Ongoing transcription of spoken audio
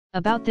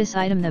About this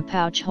item, the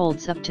pouch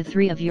holds up to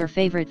 3 of your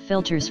favorite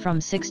filters from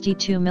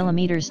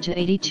 62mm to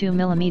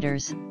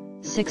 82mm,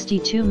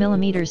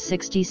 62mm,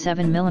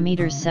 67mm,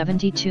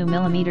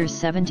 72mm,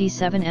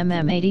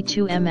 77mm,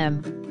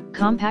 82mm.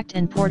 Compact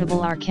and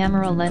portable. Our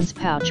camera lens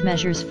pouch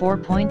measures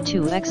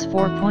 4.2 x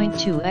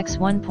 4.2 x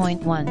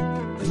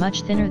 1.1,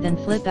 much thinner than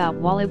flip-out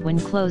wallet when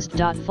closed.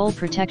 Full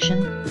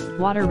protection,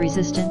 water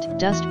resistant,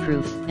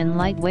 dust-proof, and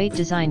lightweight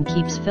design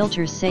keeps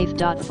filters safe.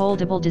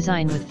 Foldable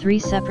design with 3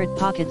 separate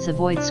pockets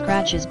avoid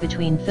scratches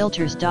between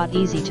filters.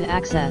 Easy to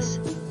access.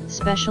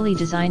 Specially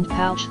designed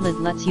pouch lid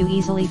lets you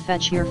easily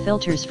fetch your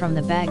filters from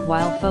the bag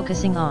while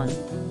focusing on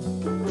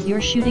your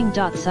shooting.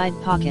 Side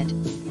pocket,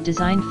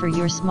 designed for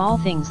your small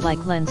things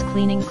like lens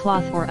cleaning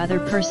cloth or other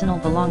personal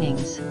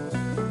belongings.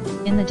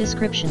 In the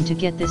description to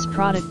get this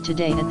product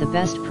today at the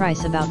best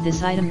price. About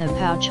this item, the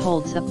pouch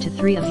holds up to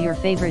 3 of your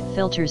favorite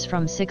filters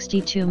from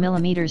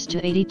 62mm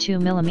to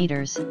 82mm,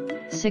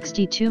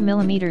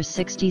 62mm,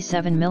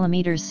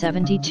 67mm,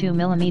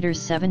 72mm,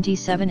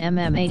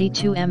 77mm,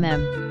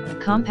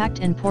 82mm. Compact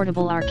and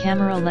portable. Our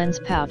camera lens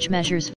pouch measures